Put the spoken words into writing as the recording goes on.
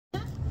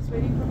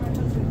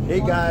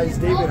Hey guys,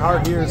 David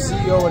Hart here,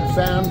 CEO and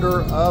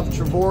founder of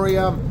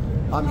Travorium.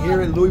 I'm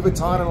here at Louis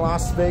Vuitton in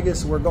Las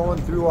Vegas. We're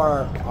going through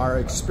our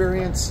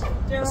experience,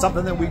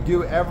 something that we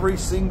do every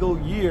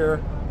single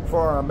year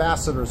for our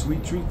ambassadors. We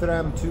treat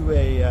them to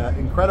a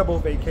incredible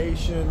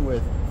vacation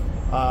with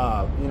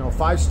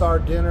five-star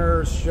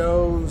dinners,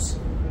 shows,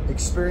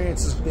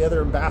 experiences with the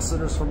other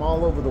ambassadors from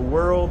all over the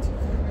world.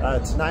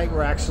 Tonight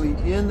we're actually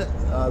in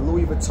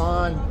Louis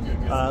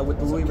Vuitton with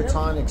the Louis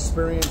Vuitton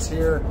experience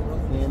here,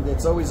 and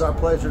it's always our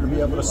pleasure to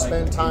be able to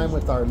spend time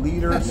with our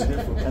leaders.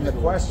 And the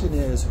question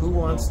is, who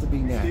wants to be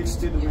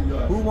next?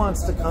 Who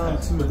wants to come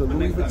to the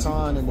Louis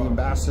Vuitton and the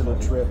ambassador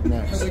trip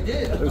next?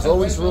 There's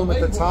always room at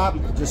the top.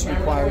 It just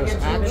requires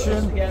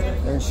action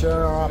and sharing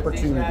our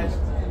opportunity.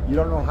 If you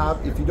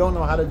don't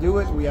know how to do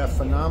it, we have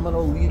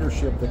phenomenal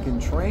leadership that can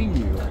train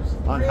you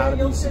on how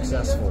to be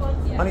successful.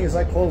 Honey, as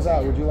I close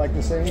out, would you like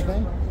to say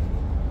anything?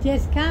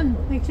 Yes, come.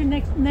 Make sure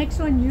next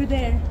one you're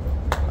there.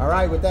 All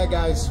right, with that,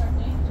 guys,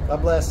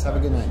 God bless. Have a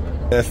good night.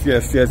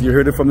 Yes. You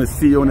heard it from the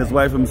CEO and his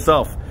wife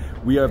himself.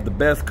 We are the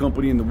best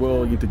company in the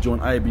world. You need to join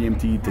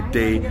IBMT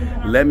today.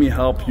 Let me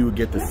help you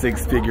get the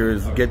 6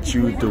 figures, get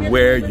you to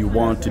where you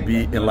want to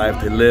be in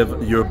life, to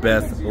live your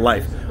best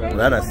life. With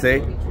that, I say,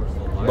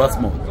 bust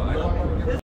move.